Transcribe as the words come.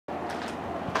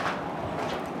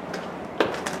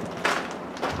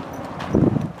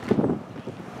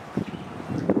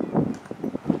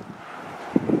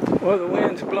Well, the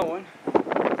wind's blowing.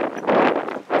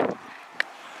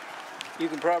 You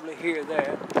can probably hear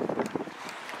that.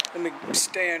 Let me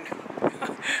stand.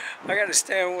 I gotta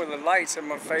stand with the lights in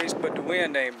my face, but the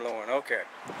wind ain't blowing. Okay.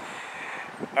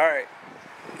 Alright.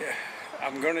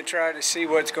 I'm gonna try to see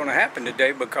what's gonna happen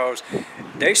today because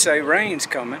they say rain's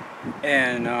coming,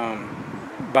 and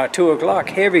by 2 o'clock,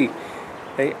 heavy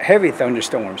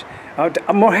thunderstorms.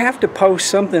 I'm gonna have to post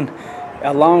something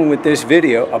along with this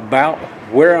video about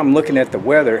where I'm looking at the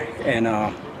weather and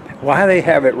why they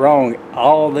have it wrong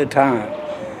all the time.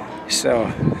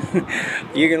 So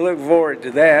you can look forward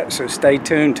to that, so stay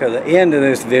tuned to the end of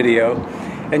this video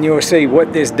and you'll see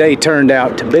what this day turned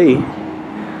out to be.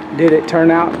 Did it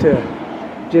turn out to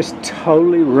just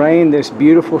totally rain this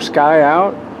beautiful sky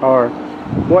out, or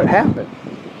what happened?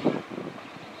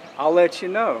 I'll let you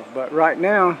know, but right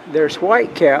now there's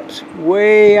white caps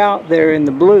way out there in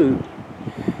the blue,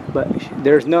 but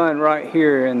there's none right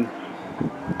here in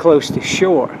close to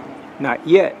shore, not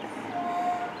yet.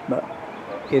 But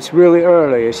it's really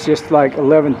early. It's just like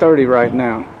 11:30 right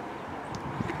now.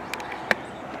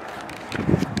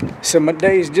 So my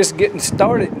day's just getting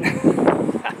started.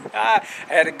 I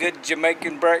had a good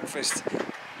Jamaican breakfast.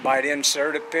 Might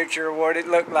insert a picture of what it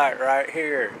looked like right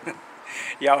here.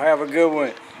 Y'all have a good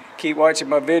one. Keep watching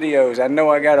my videos. I know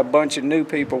I got a bunch of new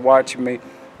people watching me.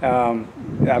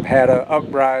 I've had an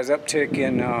uptick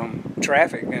in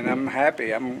traffic, and I'm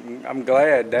happy. I'm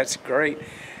glad. That's great.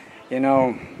 You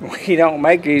know, we don't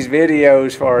make these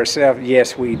videos for ourselves.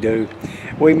 Yes, we do.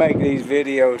 We make these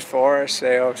videos for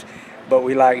ourselves, but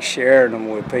we like sharing them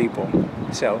with people.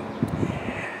 So,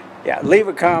 yeah, leave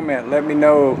a comment. Let me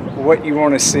know what you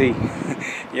want to see.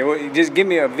 You know, just give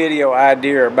me a video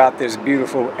idea about this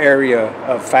beautiful area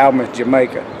of Falmouth,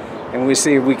 Jamaica, and we'll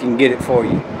see if we can get it for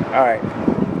you. All right.